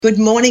Good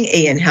morning,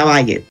 Ian. How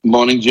are you?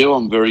 Morning, Jill.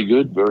 I'm very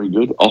good, very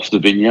good. Off the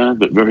vineyard,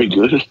 but very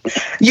good.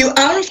 You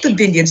are off the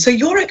vineyard. So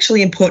you're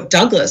actually in Port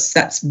Douglas.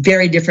 That's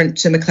very different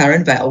to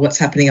McLaren Vale. What's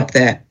happening up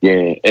there?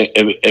 Yeah,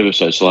 ever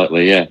so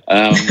slightly, yeah.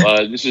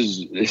 This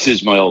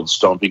is my old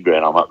stomping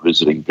ground. I'm up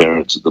visiting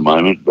parents at the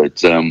moment,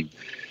 but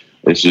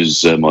this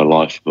is my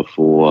life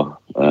before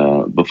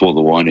the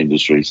wine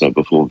industry, so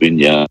before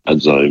vineyards.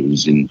 I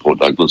was in Port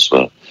Douglas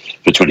for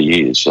 20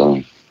 years,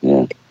 so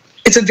yeah.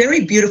 It's a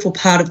very beautiful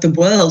part of the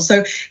world.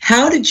 So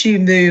how did you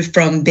move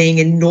from being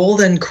in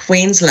northern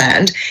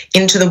Queensland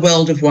into the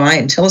world of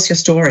wine? Tell us your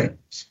story.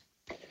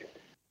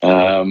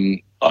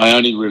 I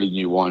only really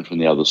knew wine from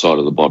the other side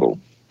of the bottle,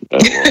 or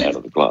out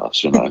of the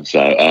glass, you know.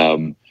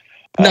 So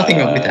nothing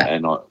wrong with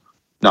that. No,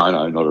 not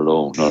at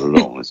all. Not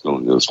at all. It's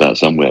got to start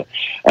somewhere.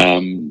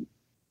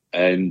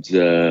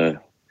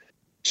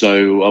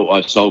 So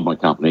I sold my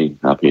company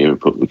up here,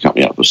 put the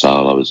company up for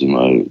sale. I was in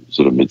my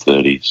sort of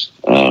mid-30s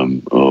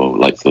or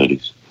late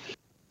 30s.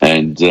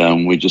 And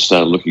we just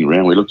started looking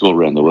around. We looked all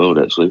around the world,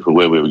 actually, for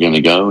where we were going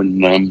to go.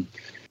 And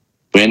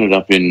we ended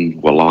up in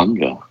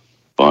Wollonga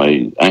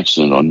by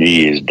accident on New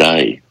Year's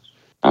Day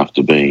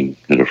after being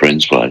at a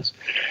friend's place.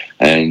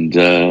 And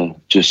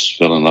just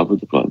fell in love with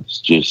the place.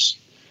 Just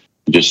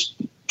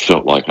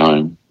felt like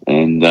home.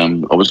 And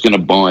I was going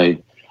to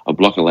buy a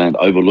block of land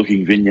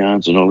overlooking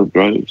vineyards and olive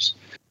groves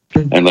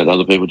and let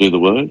other people do the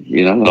work.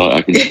 You know,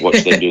 I can just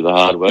watch them do the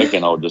hard work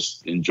and I'll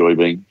just enjoy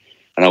being.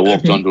 And I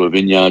walked onto a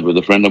vineyard with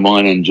a friend of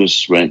mine and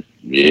just went,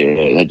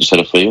 yeah, I just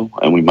had a feel.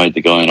 And we made the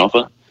guy an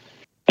offer.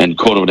 And a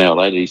quarter of an hour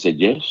later, he said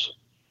yes.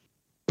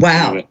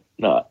 Wow. Went,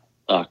 no,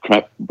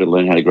 crap, better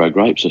learn how to grow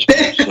grapes, I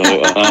suppose.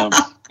 So,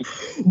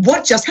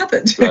 what just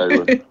happened?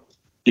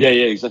 Yeah,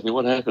 exactly.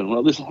 What happened?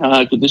 Well, how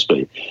hard could this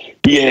be?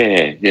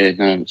 Yeah.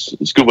 No, it's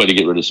a good way to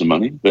get rid of some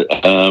money, but.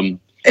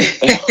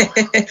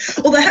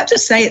 Well, I have to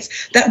say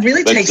that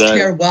really takes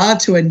terroir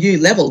to a new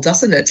level,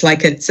 doesn't it?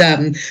 Like it's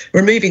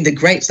removing the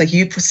grapes. Like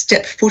you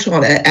step foot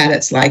on it, and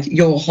it's like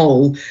your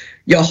whole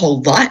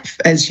life,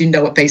 as you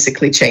know, it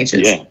basically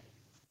changes. Yeah.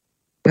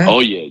 Wow.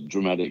 Oh yeah,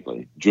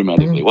 dramatically.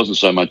 It wasn't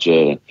so much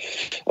a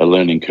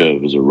learning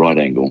curve as a right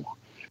angle.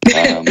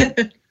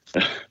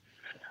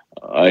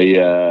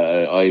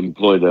 I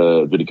employed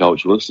a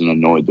viticulturalist and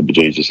annoyed the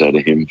bejesus out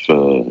of him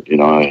for,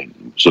 I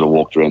sort of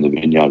walked around the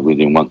vineyard with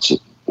him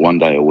one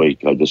day a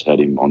week. I just had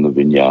him on the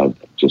vineyard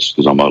just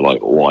because I'm a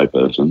why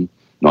person.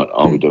 Not,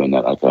 are we doing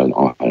that? Okay,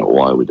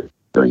 why are we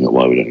doing it?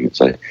 Why are we doing it?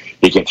 So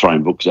he kept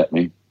throwing books at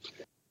me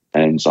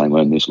and saying,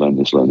 learn this.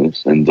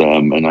 And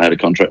I had a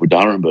contract with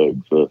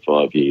Dabblebrook for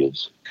 5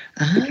 years.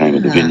 Became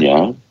at the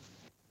vineyard.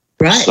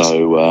 Right.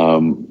 So,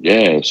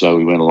 so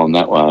we went along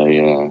that way.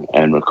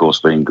 And, of course,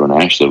 being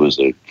Grenache, there was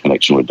a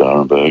connection with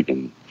Dabblebrook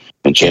and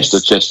Chester.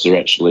 Yes. Chester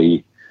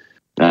actually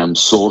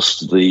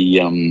sourced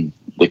the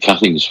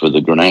cuttings for the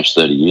Grenache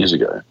 30 years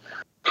ago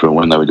from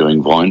when they were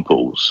doing vine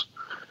pools.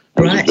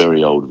 It was a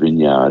very old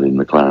vineyard in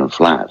McLaren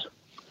Flat.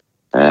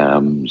 They're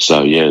old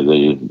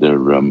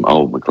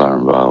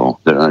McLaren Vale.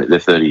 They're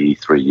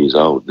 33 years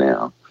old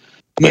now.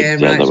 But,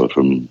 they were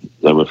from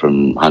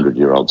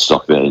 100-year-old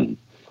stock then.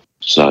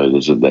 So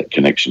there's that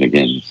connection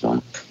again.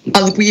 So.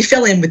 Oh, look, well, you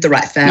fell in with the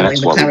right family,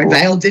 McLaren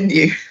Vale, didn't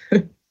you?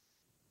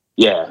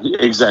 Yeah,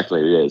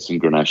 exactly. Yeah, some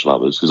Grenache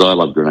lovers, because I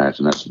love Grenache,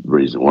 and that's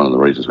one of the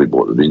reasons we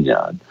bought the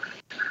vineyard.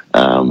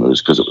 It was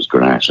because it was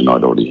Grenache, and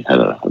I'd already had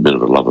a bit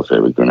of a love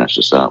affair with Grenache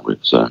to start with.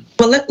 So,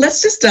 well,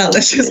 let's just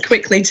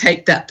quickly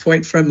take that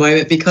point for a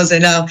moment, because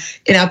in our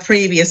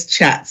previous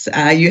chats,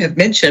 you have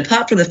mentioned,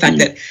 apart from the fact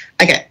that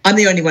I'm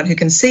the only one who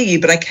can see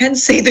you, but I can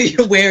see that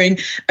you're wearing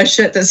a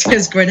shirt that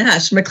says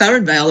Grenache,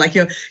 McLaren Vale, like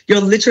you're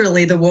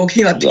literally the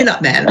walking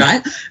pin-up man,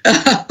 right?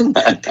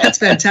 That's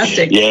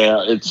fantastic.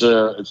 Yeah, it's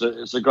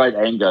a great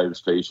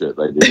Angos t-shirt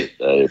they did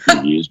a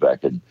few years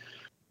back, and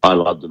I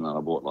loved them, and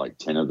I bought like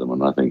 10 of them,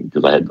 and I think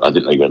because I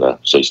think they got a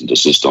cease and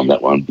desist on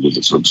that one because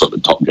it's sort of the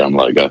Top Gun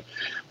logo.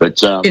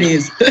 But it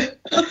is.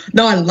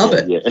 No, I love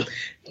it. Yeah.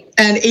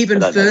 And even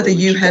further,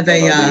 you have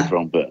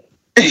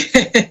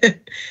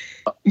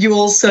you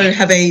also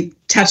have a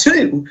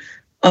tattoo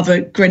of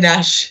a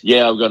Grenache.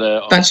 Yeah, I've got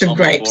a bunch of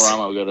grapes.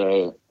 I've got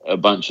a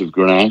bunch of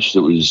Grenache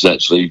that was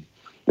actually,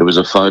 it was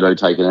a photo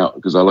taken out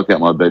because I look out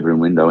my bedroom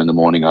window in the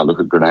morning, I look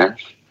at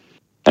Grenache.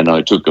 And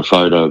I took a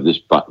photo of this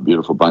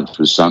beautiful bunch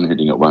with sun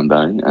hitting it one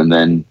day, and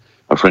then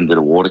a friend did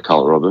a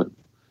watercolour of it.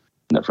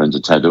 And that friend's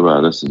a tattoo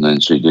artist, and then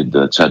she did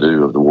the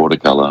tattoo of the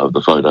watercolour of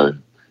the photo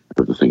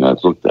of the thing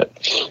I'd looked at.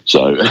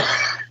 So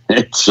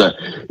it's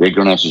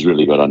Grenache has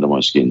really got under my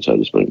skin, so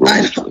to speak.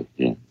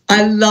 Yeah.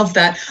 I love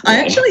that. I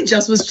actually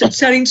just was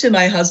chatting to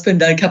my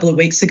husband a couple of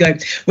weeks ago.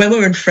 When we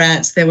were in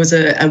France, there was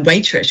a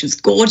waitress. She was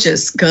a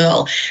gorgeous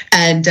girl.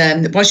 And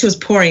while she was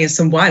pouring us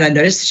some wine, I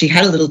noticed that she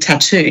had a little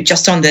tattoo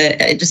just on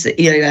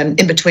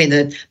in between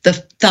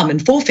the thumb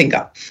and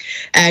forefinger,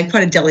 and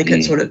quite a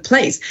delicate sort of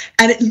place.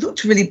 And it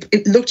looked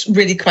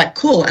really quite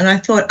cool. And I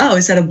thought, oh,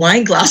 is that a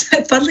wine glass?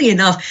 And funnily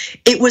enough,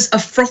 it was a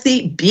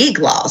frothy beer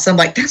glass. I'm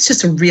like, that's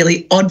just a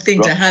really odd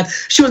thing to have.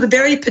 She was a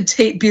very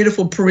petite,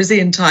 beautiful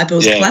Parisian type. It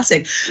was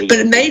classic. But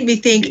it made me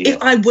think,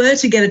 if I were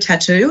to get a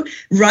tattoo,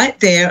 right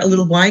there, a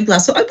little wine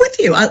glass. So I'm with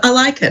you. I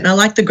like it. And I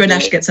like the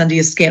Grenache gets under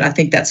your skin. I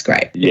think that's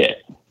great. Yeah.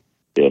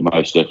 Yeah,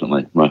 most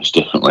definitely.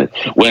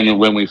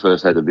 When we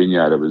first had the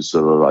vineyard, it was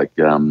sort of like,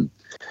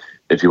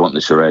 if you want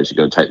the Shiraz, you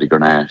got to take the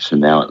Grenache,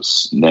 and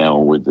now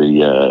with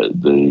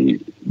the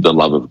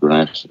love of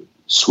Grenache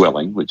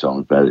swelling, which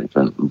I'm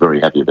very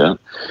happy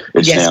about.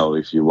 It's now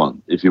if you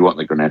want the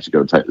Grenache, you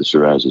got to take the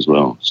Shiraz as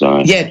well. So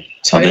yeah,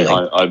 totally.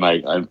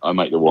 I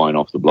make the wine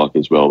off the block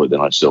as well, but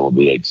then I sell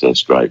the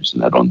excess grapes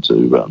and that on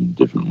to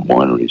different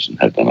wineries and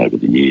have done over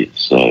the years.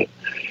 So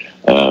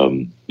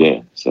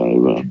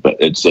but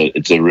it's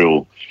a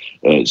real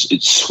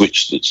it's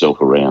switched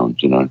itself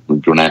around. You know,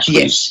 Grenache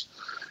was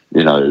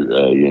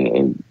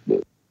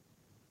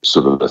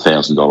sort of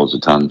 $1,000 a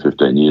ton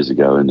 15 years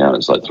ago, and now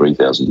it's like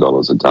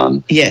 $3,000 a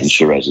ton. Yes, and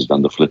Shiraz has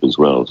done the flip as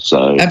well.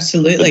 So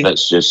absolutely,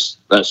 that's just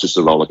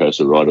a roller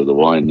coaster ride of the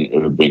wine,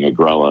 of being a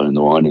grower in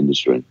the wine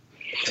industry.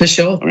 For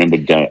sure. I remember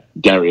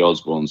Gary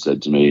Osborne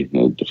said to me,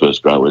 the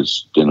first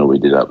growers dinner we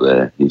did up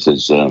there, he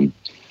says, "Do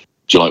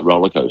you like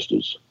roller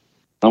coasters?"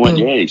 I went,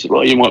 "Yeah." He said,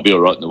 "Well, you might be all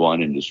right in the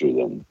wine industry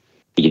then,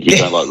 because if you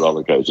don't like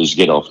roller coasters,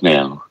 get off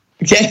now."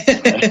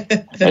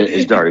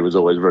 His diary was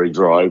always very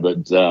dry,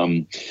 but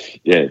so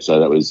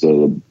that was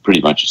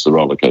pretty much just the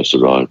roller coaster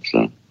ride.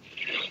 So,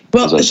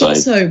 well, it's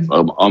also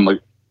I'm a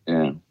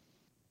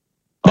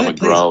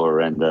grower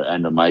and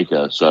a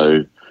maker,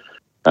 so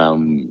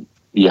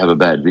you have a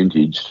bad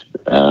vintage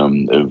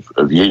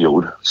of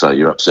yield, so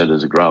you're upset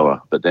as a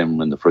grower. But then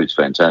when the fruit's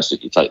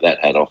fantastic, you take that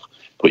hat off,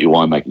 put your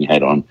winemaking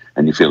hat on,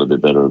 and you feel a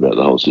bit better about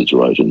the whole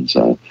situation.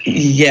 So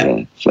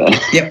there's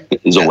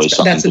always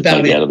something to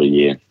take out of a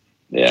year.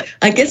 Yeah.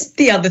 I guess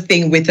the other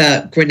thing with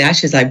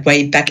Grenache is,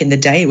 way back in the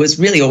day, it was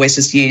really always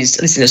just used,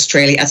 at least in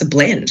Australia, as a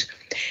blend.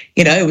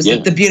 You know, it was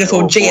the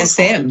beautiful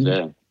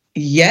GSM.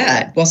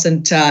 It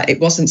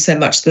wasn't so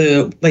much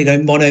the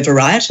mono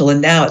varietal,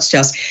 and now it's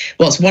just,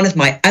 it's one of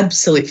my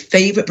absolute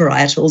favourite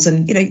varietals.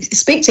 And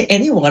speak to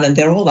anyone, and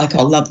they're all like,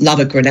 "I love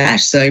a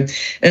Grenache." So,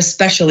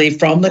 especially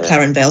from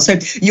McLaren Vale. So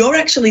you're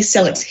actually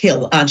Sellicks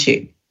Hill, aren't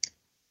you?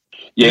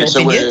 Yeah,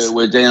 so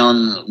we're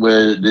down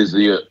where there's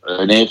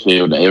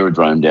an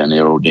aerodrome down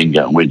there,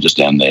 Aldinga, and we're just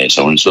down there.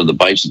 So we're in sort of the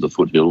base of the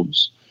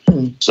foothills.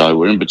 So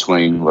we're in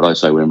between,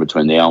 we're in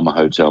between the Alma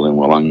Hotel in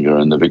Wollonga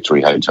and the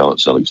Victory Hotel at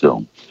Sellicks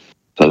Hill.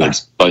 So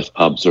both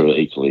pubs are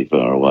equally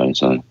far away,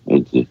 so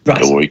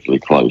they're equally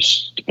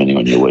close, depending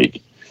on your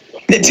week.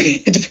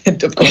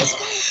 Of course.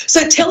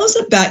 So tell us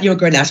about your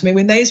Grenache. I mean,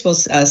 we may as well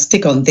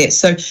stick on this.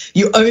 So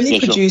you only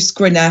produce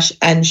Grenache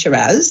and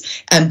Shiraz,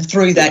 and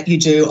through that you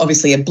do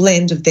obviously a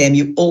blend of them.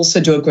 You also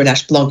do a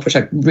Grenache Blanc, which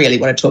I really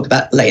want to talk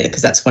about later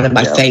because that's one of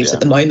my faves at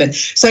the moment.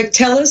 So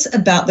tell us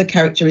about the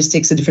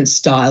characteristics and different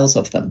styles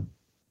of them.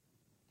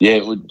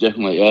 Yeah, well,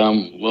 definitely.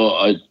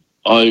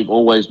 I've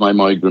always made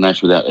my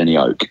Grenache without any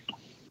oak.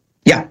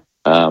 Yeah.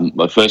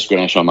 My first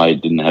Grenache I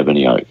made didn't have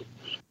any oak.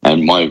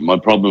 And my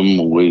problem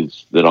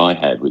that I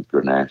had with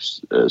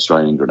Grenache,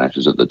 Australian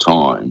Grenaches at the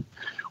time,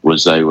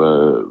 was they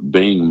were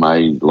being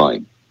made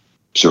like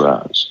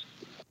Shiraz.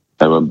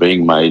 They were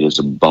being made as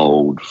a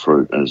bold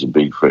fruit and as a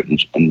big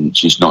fruit. And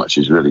she's not.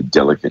 She's really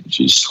delicate.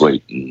 She's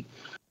sweet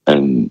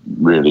and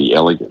really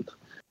elegant.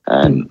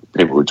 And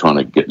people were trying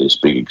to get this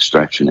big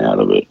extraction out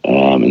of it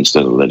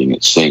instead of letting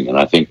it sing. And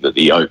I think that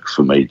the oak,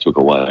 for me, took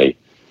away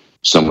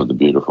some of the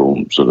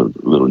beautiful sort of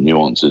little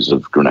nuances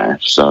of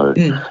Grenache. So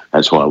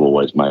that's why I've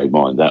always made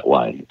mine that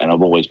way. And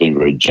I've always been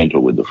very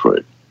gentle with the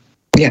fruit.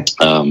 Yeah.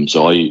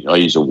 So I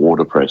use a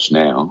water press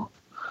now,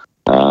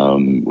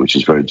 which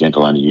is very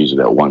gentle. I only use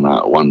about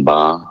one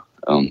bar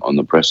on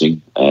the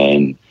pressing,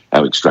 and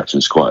our extraction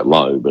is quite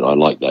low, but I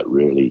like that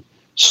really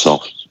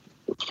soft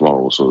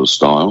floral sort of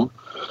style.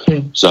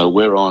 So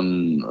we're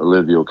on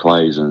alluvial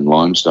clays and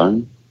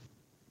limestone.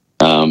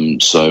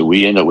 So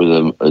we end up with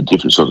a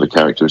different sort of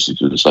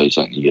characteristics of, say,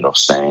 something you get off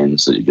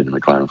sands that you get in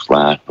McLaren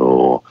Flat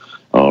or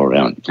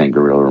around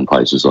Kangaroo and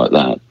places like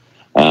that.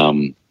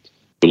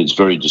 But it's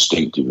very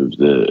distinctive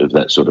of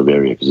that sort of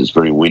area because it's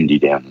very windy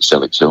down in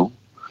Sellicks Hill.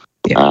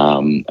 Yeah.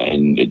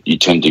 And you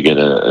tend to get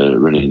a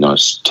really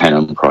nice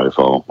tannin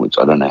profile, which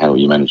I don't know how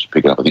you manage to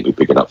pick it up. I think we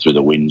pick it up through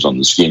the winds on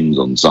the skins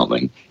on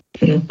something.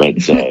 But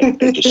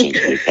it just seems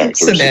to be a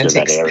characteristic of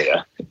that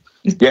area.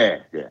 Yeah.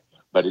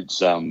 But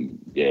it's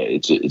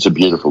a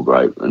beautiful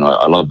grape, and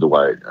I love the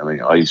way. I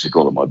mean, I used to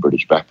call it my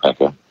British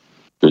backpacker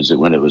because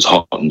when it was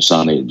hot and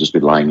sunny, it'd just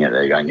be laying out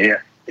there going, "Yeah,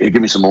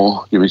 give me some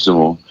more, give me some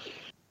more."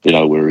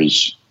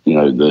 Whereas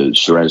the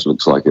Shiraz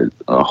looks like a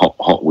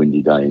hot,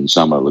 windy day in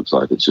summer. Looks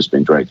like it's just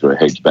been dragged through a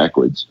hedge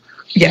backwards.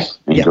 Yeah.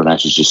 And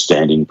Grenache is just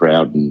standing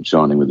proud and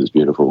shining with its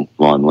beautiful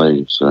lime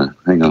leaves. So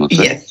hang on a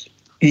sec.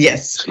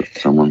 Yes.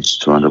 Someone's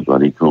trying to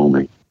bloody call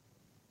me.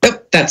 Oh,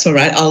 that's all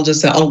right.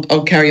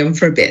 I'll carry on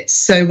for a bit.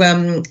 So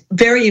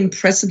very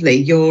impressively,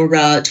 your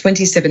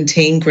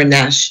 2017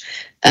 Grenache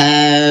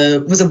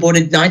was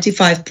awarded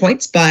 95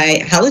 points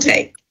by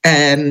Halliday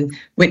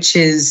which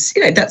is,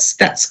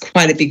 that's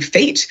quite a big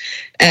feat.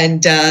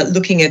 And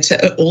looking at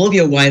all of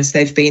your wines,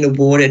 they've been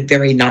awarded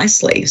very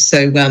nicely.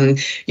 So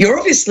you're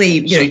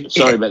obviously,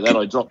 Sorry about that.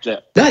 I dropped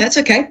out. No, that's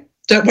okay.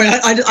 Don't worry.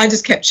 I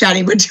just kept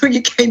chatting until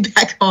you came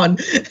back on.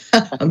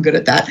 I'm good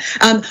at that.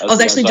 I was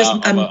actually just.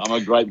 I'm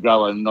a grape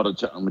grower, and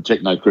I'm a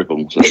techno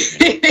cripple. So.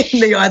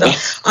 Me either.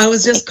 I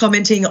was just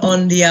commenting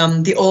on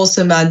the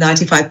awesome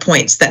 95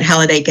 points that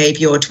Halliday gave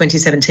your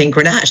 2017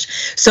 Grenache.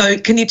 So,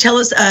 can you tell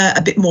us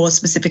a bit more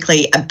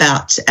specifically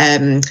about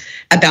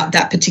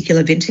that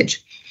particular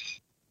vintage?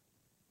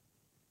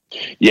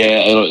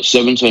 Yeah,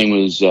 17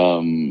 was.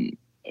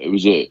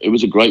 It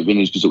was a great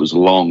vintage because it was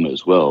long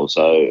as well.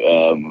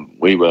 So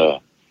we were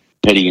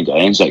heading into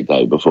Anzac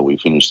Day before we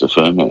finished the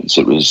ferments.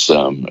 Which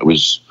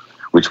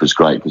was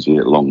great because we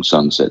had long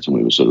sunsets and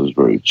we were sort of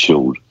very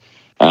chilled.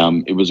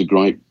 It was a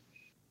great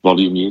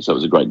volume year, so it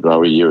was a great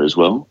grower year as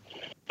well.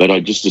 But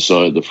I just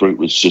decided the fruit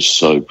was just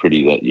so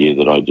pretty that year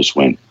that I just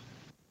went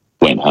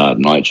hard,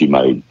 and I actually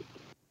made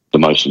the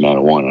most amount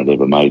of wine I'd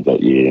ever made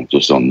that year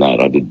just on that.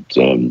 I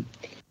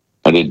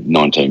did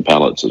 19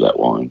 pallets of that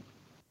wine.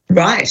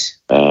 Right.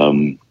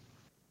 And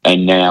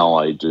now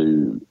I've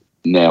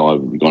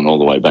gone all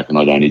the way back and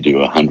I'd only do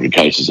 100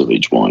 cases of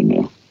each wine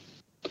now.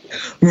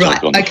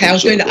 Right. Okay. I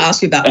was going to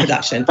ask you about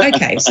production.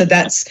 Okay. So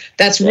that's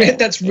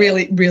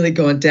really, really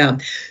gone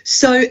down.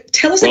 So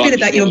tell us a bit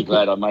about your.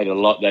 Glad I made a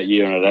lot that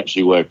year and it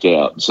actually worked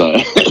out. So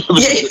it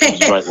was a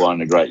great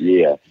wine, a great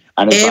year.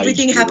 And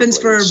everything happens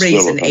for a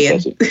reason, Ian.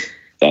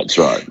 That's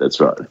right.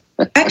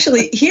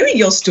 Actually, hearing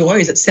your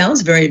stories, it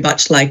sounds very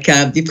much like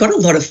you've got a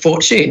lot of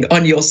fortune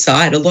on your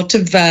side, a lot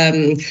of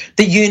the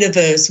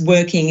universe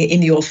working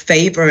in your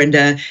favour and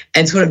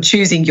sort of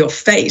choosing your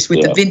fate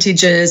with the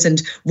vintages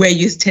and where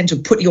you tend to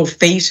put your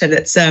feet. And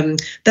it's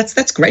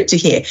that's great to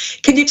hear.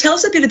 Can you tell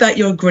us a bit about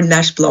your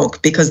Grenache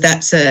Blanc? Because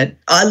I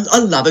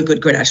love a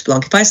good Grenache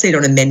Blanc. If I see it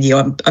on a menu,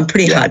 I'm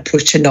pretty hard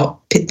pushed to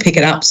not pick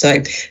it up.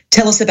 So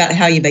tell us about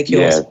how you make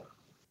yours. Yeah.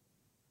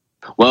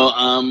 Well,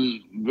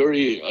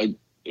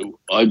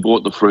 I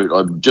bought the fruit.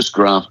 I've just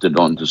grafted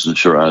onto some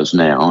Shiraz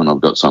now, and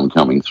I've got some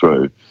coming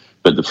through.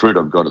 But the fruit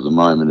I've got at the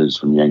moment is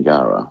from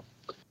Yangara.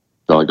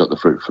 So I got the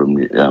fruit from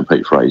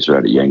Pete Fraser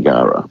out of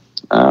Yangara,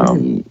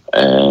 and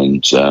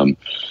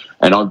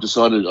I've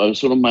decided I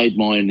sort of made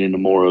mine in a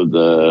more of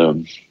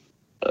the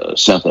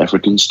South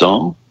African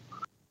style.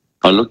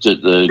 I looked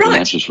at the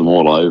Grenaches from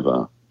all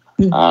over,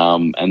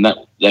 and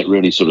that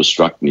really sort of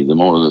struck me. The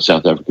more of the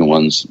South African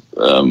ones.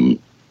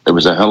 It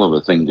was a hell of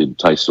a thing to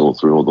taste all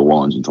through all the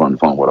wines and try and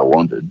find what I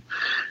wanted.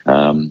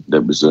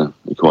 That was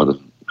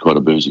quite a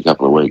boozy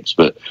couple of weeks,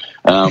 but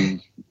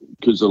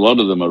because a lot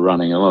of the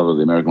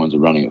American ones are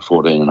running at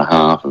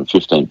 14.5% and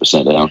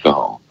 15%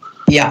 alcohol.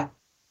 Yeah.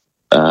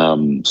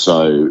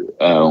 So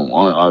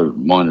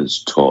mine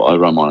is 12. I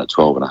run mine at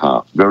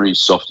 12.5. Very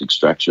soft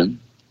extraction,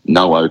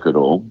 no oak at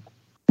all.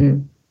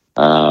 And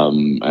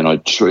I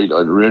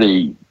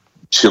really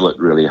chill it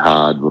really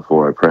hard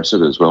before I press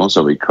it as well.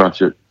 So we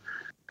crush it.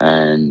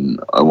 And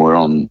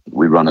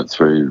we run it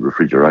through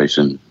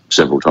refrigeration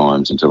several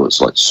times until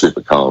it's like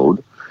super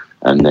cold,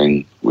 and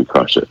then we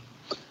crush it.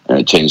 And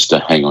it tends to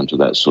hang on to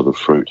that sort of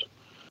fruit,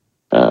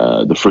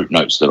 the fruit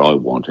notes that I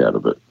want out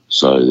of it.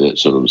 So that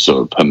sort of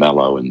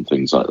pomelo and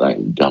things like that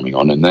coming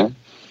on in there.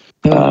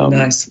 Oh,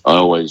 nice. I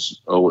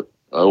always sort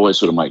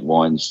of make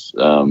wines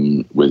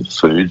with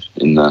food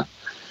in the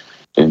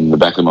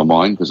back of my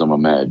mind because I'm a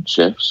mad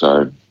chef.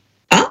 So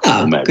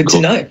good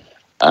to know.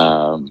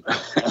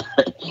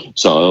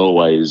 So I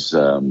always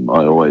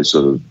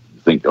sort of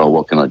think,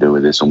 what can I do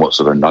with this, and what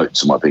sort of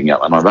notes am I picking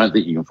up? And I don't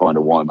think you can find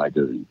a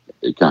winemaker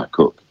who can't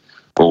cook.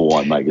 All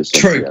winemakers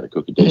know how to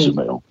cook a decent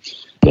meal,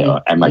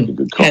 and make a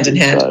good coffee. Hand in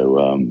hand.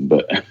 So,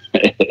 but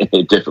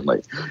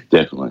definitely.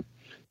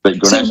 But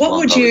Grenache so, what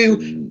would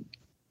you?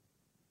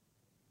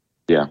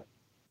 Yeah.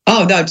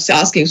 Oh no, just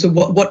asking. So,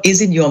 what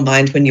is in your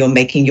mind when you're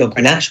making your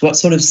Grenache? What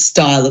sort of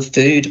style of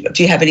food?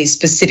 Do you have any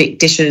specific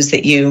dishes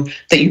that you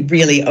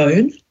really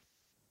own?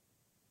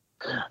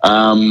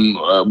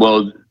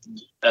 Well,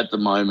 at the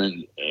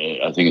moment,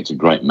 I think it's a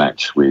great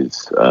match with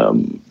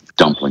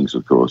dumplings,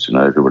 of course.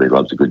 Everybody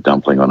loves a good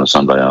dumpling on a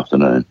Sunday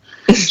afternoon.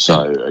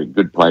 So a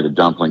good plate of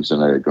dumplings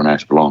and a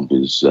Grenache Blanc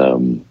is,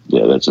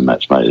 that's a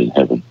match made in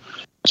heaven.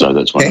 So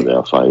that's one of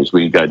our faves.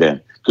 We can go down,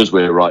 because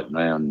we're right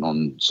now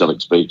on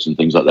Sellicks Beach and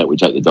things like that. We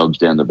take the dogs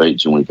down the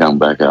beach and we come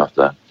back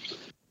after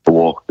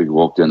a big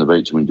walk down the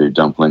beach, and we do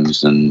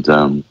dumplings and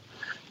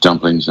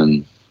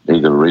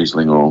either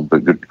Riesling or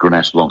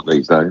Grenache Blanc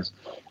these days,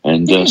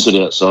 and sit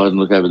outside and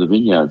look over the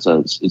vineyard. So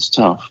it's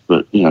tough,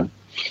 but Yeah,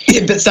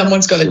 but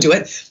someone's got to do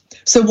it.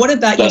 So what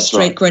about your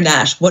straight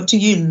Grenache? What do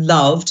you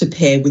love to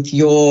pair with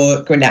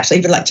your Grenache?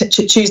 Even like to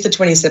choose the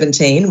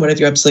 2017, one of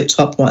your absolute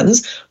top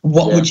ones.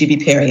 What would you be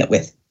pairing it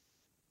with?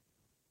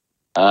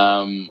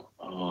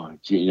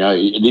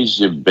 It is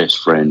your best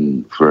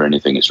friend for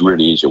anything. It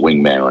really is your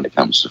wingman when it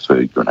comes to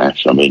food,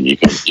 Grenache. I mean, you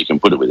can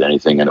put it with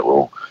anything and it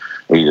will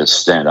either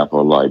stand up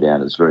or lie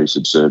down. It's very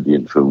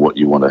subservient for what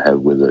you want to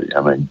have with it.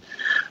 I mean,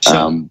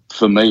 Sure.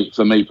 For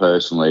me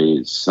personally,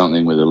 it's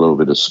something with a little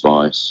bit of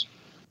spice.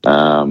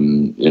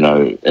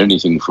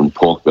 Anything from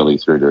pork belly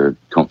through to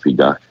confit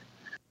duck.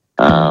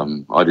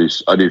 I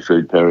do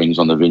food pairings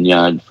on the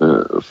vineyard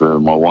for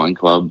my wine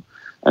club,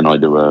 and I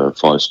do a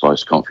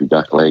 5-spice confit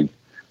duck leg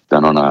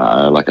done on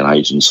an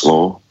Asian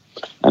slaw,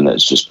 and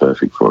that's just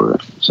perfect for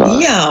it. So,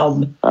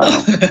 yum.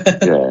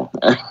 Yeah.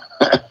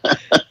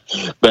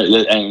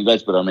 And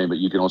that's what I mean. But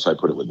you can also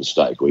put it with the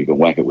steak, or you can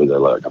whack it with a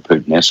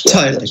puttanesca.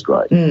 Totally, that's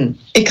great.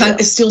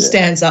 It still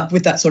stands up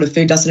with that sort of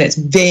food, doesn't it? It's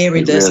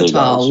very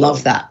versatile. Really does,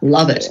 love that.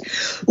 Love it.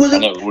 Well,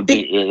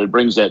 it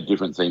brings out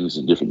different things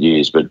in different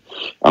years. But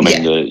I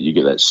mean, you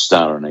get that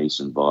star anise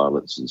and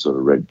violets and sort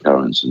of red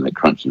currants and that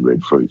crunchy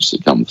red fruits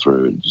that come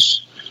through and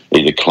just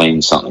either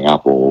cleans something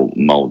up or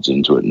molds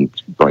into it and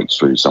breaks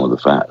through some of the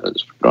fat.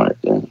 That's great.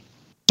 Yeah.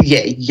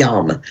 Yeah,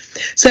 yum.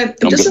 So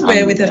I'm just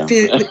aware with a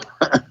few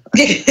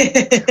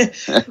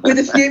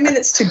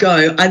minutes to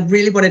go, I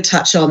really want to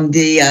touch on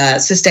the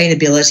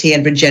sustainability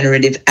and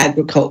regenerative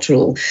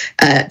agricultural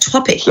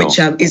topic, which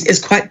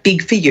is quite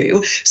big for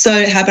you.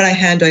 So how about I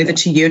hand over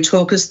to you,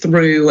 talk us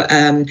through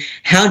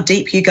how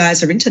deep you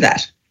guys are into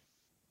that.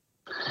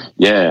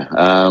 Yeah,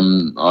 I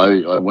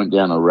went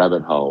down a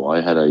rabbit hole.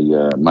 I had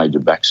a major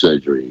back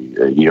surgery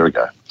a year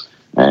ago,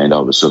 and I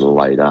was sort of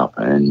laid up.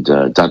 And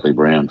Dudley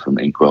Brown from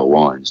Inkwell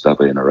Wines,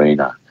 Dudley and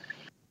Arena,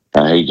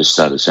 he just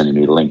started sending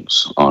me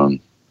links on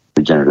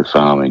regenerative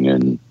farming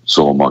and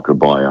soil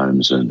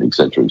microbiomes and et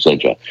cetera,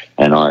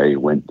 and I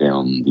went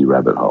down the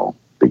rabbit hole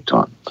big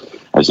time.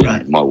 As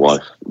in my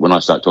wife, when I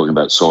start talking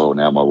about soil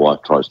now, my wife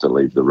tries to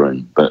leave the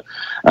room. But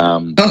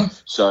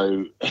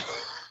so...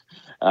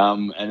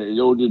 and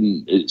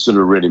it sort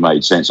of really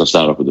made sense. I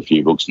started off with a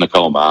few books.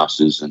 Nicole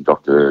Masters and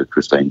Dr.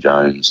 Christine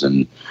Jones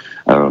and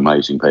are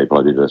amazing people.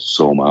 I did a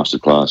soil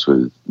masterclass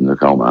with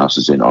Nicole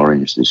Masters in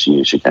Orange this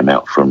year. She came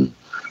out from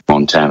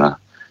Montana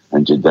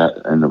and did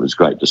that, and it was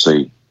great to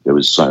see there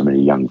was so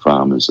many young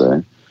farmers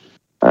there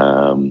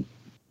from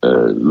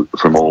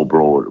all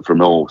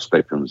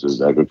spectrums of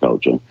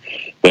agriculture.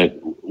 But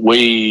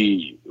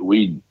we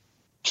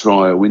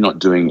try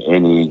not to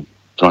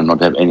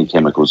have any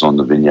chemicals on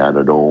the vineyard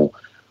at all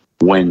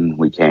when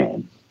we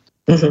can.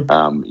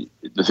 The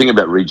thing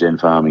about regen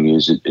farming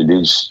is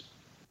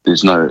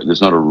there's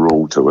not a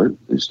rule to it.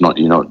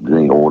 You're not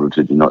being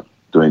audited, you're not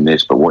doing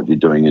this, but what you're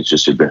doing is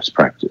just your best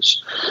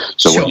practice.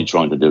 So what you're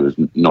trying to do is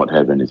not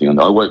have anything on.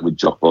 I worked with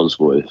Jock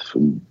Bosworth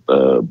from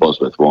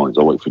Bosworth Wines.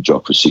 I worked for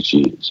Jock for 6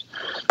 years.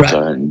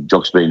 And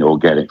Jock's been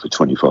organic for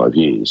 25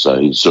 years, so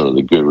he's sort of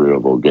the guru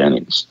of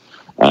organics.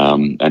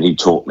 And he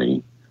taught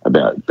me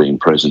about being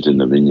present in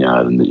the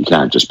vineyard, and that you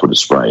can't just put a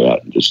spray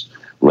out and just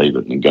leave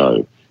it and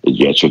go.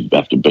 You actually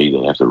have to be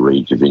there, you have to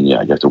read your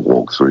vineyard, you have to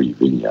walk through your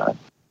vineyard.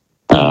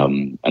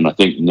 And I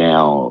think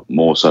now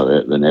more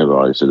so than ever,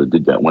 I sort of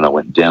did that when I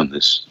went down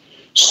this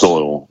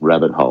soil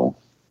rabbit hole.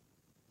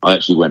 I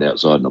actually went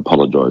outside and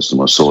apologised to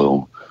my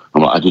soil.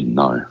 I'm like, I didn't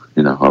know,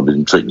 I've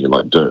been treating you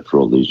like dirt for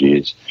all these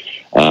years.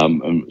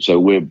 And so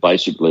we're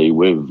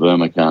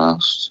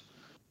vermicast,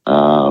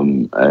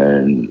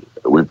 and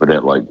we put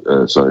out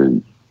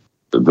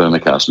the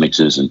vermicast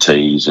mixes and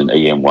teas and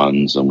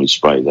EM1s, and we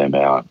spray them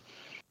out.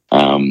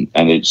 And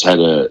it's had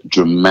a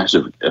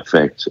dramatic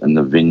effect in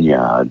the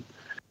vineyard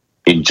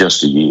in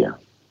just a year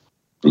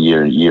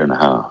and a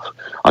half.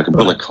 I can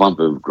pull a clump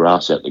of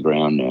grass out the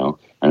ground now,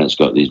 and it's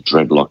got these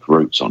dreadlock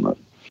roots on it.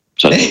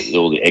 So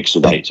all the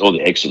exudates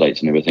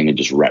and everything are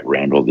just wrapped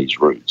around all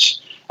these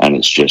roots. And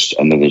then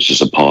there's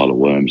just a pile of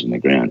worms in the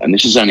ground. And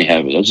this has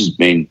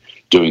been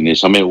doing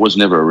this. I mean, it was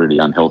never a really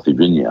unhealthy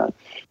vineyard,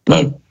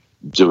 but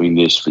doing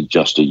this for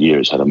just a year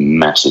has had a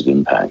massive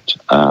impact.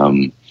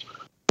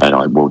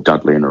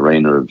 Dudley and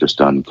Arena have just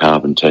done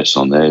carbon tests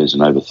on theirs,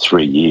 and over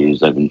 3 years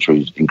they've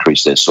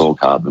increased their soil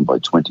carbon by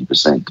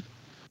 20%.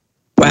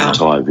 Wow. The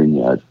entire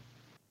vineyard.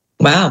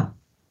 Wow.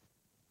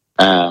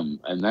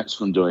 And that's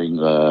from doing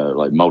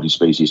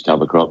multi-species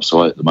cover crops.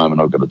 So at the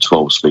moment I've got a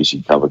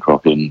 12-species cover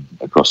crop in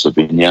across the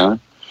vineyard.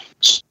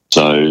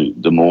 So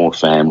the more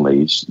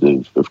families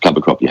of cover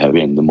crop you have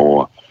in, the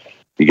more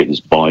you get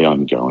this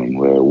biome going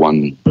where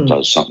one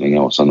does something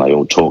else and they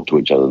all talk to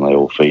each other and they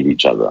all feed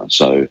each other.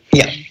 So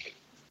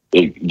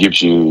it gives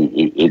you,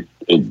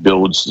 it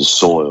builds the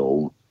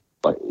soil.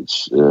 Like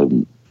it's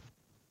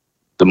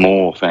the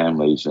more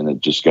families, and it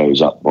just goes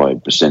up by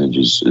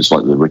percentages. It's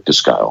like the Richter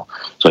scale.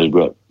 So you've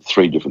got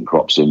 3 different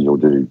crops in, you'll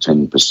do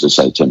 10%,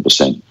 say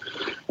 10%.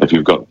 If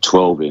you've got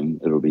 12 in,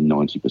 it'll be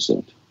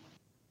 90%.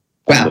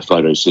 Wow. And the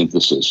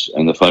photosynthesis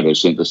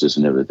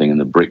and everything, and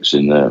the bricks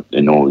in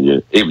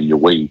all even your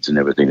weeds and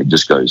everything, it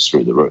just goes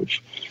through the roof.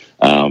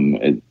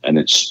 And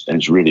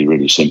it's really,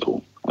 really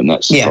simple, and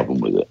that's the problem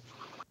with it.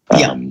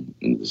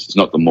 It's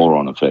not the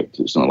moron effect.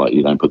 It's not like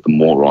you don't put the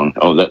more on.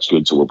 Oh, that's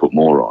good, so we'll put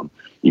more on.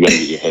 You got to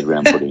get your head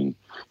around putting,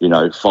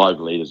 5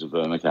 litres of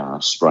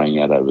vermicast spraying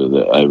out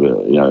over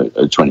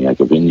a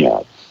 20-acre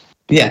vineyard.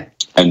 Yeah.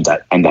 And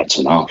that's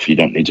enough. You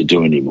don't need to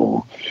do any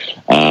more.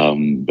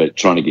 But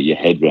trying to get your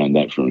head around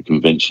that from a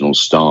conventional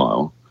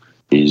style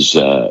is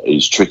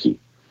tricky.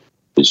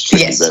 It's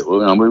tricky, Yes. but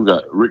we've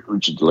got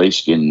Richard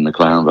Leask in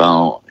McLaren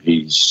Vale.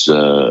 He's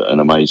an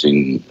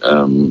amazing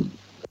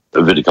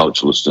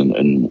viticulturalist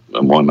and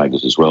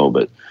winemakers as well,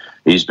 but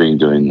he's been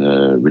doing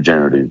the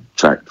regenerative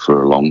track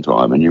for a long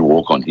time, and you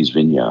walk on his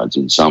vineyards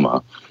in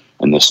summer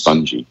and they're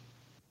spongy.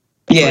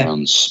 Yeah.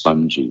 Brown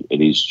spongy.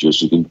 It is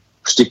just, you can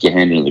stick your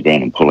hand into the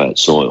ground and pull out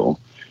soil.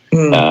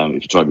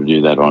 If you try to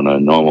do that on a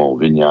normal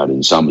vineyard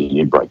in summer,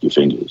 you'd break your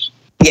fingers.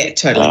 Yeah,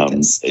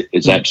 totally.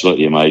 It's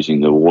absolutely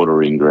amazing, the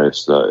water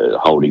ingress, the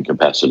holding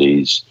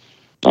capacities,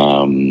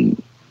 and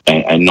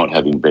not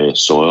having bare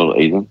soil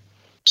either.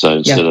 So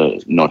instead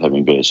of not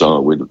having bare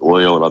soil,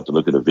 we all love to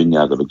look at a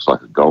vineyard that looks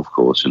like a golf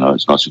course.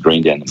 It's nice and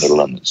green down the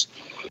middle and there's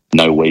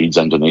no weeds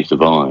underneath the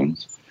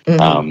vines.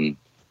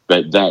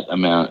 But that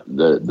amount,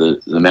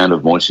 the amount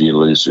of moisture you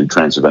lose through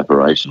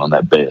transevaporation on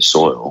that bare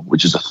soil,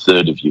 which is a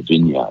third of your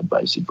vineyard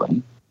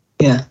basically,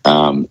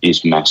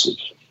 is massive.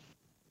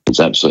 It's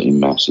absolutely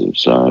massive.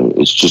 So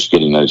it's just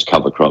getting those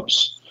cover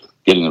crops,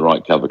 getting the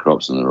right cover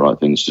crops and the right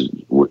things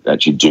to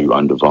actually do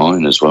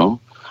undervine as well.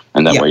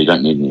 And that way you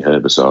don't need any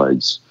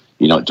herbicides.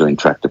 You're not doing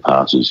tractor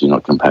passes. You're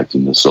not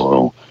compacting the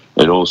soil.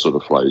 It all sort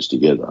of flows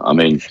together. I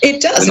mean,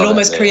 it does. It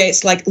almost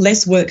creates like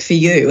less work for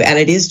you, and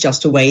it is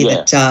just a way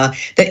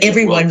that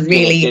everyone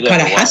really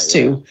kind of has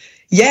to.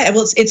 Yeah,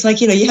 well, it's like,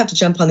 you have to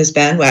jump on this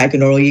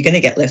bandwagon or you're going to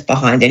get left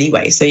behind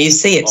anyway. So you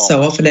see it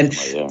so often. And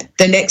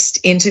the next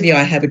interview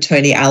I have with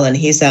Tony Allen,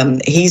 he's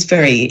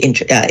very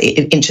into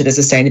the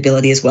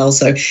sustainability as well.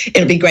 So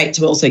it'll be great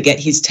to also get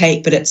his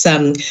take. But it's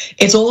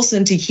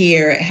awesome to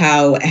hear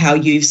how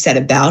you've set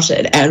about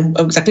it and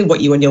exactly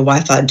what you and your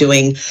wife are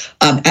doing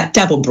at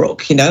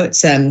Dabblebrook.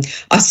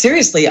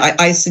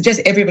 I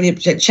suggest everybody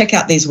check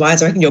out these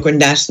wines. I reckon your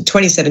Grenache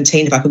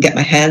 2017, if I could get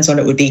my hands on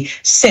it, would be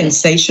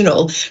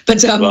sensational.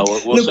 But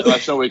I'm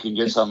sure we can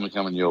get something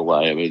coming your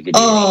way.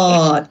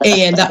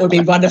 Ian, that would be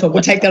wonderful.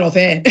 We'll take that off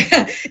air.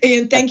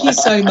 Ian, thank you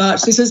so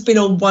much. This has been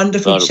a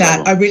wonderful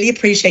chat. I really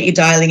appreciate you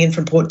dialing in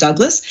from Port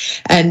Douglas,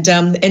 and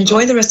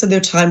enjoy the rest of your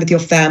time with your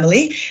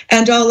family.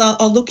 And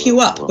I'll look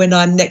you up when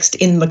I'm next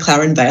in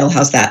McLaren Vale.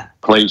 How's that?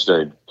 Please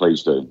do.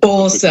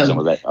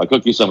 Awesome. I'll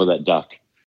cook you some of that duck.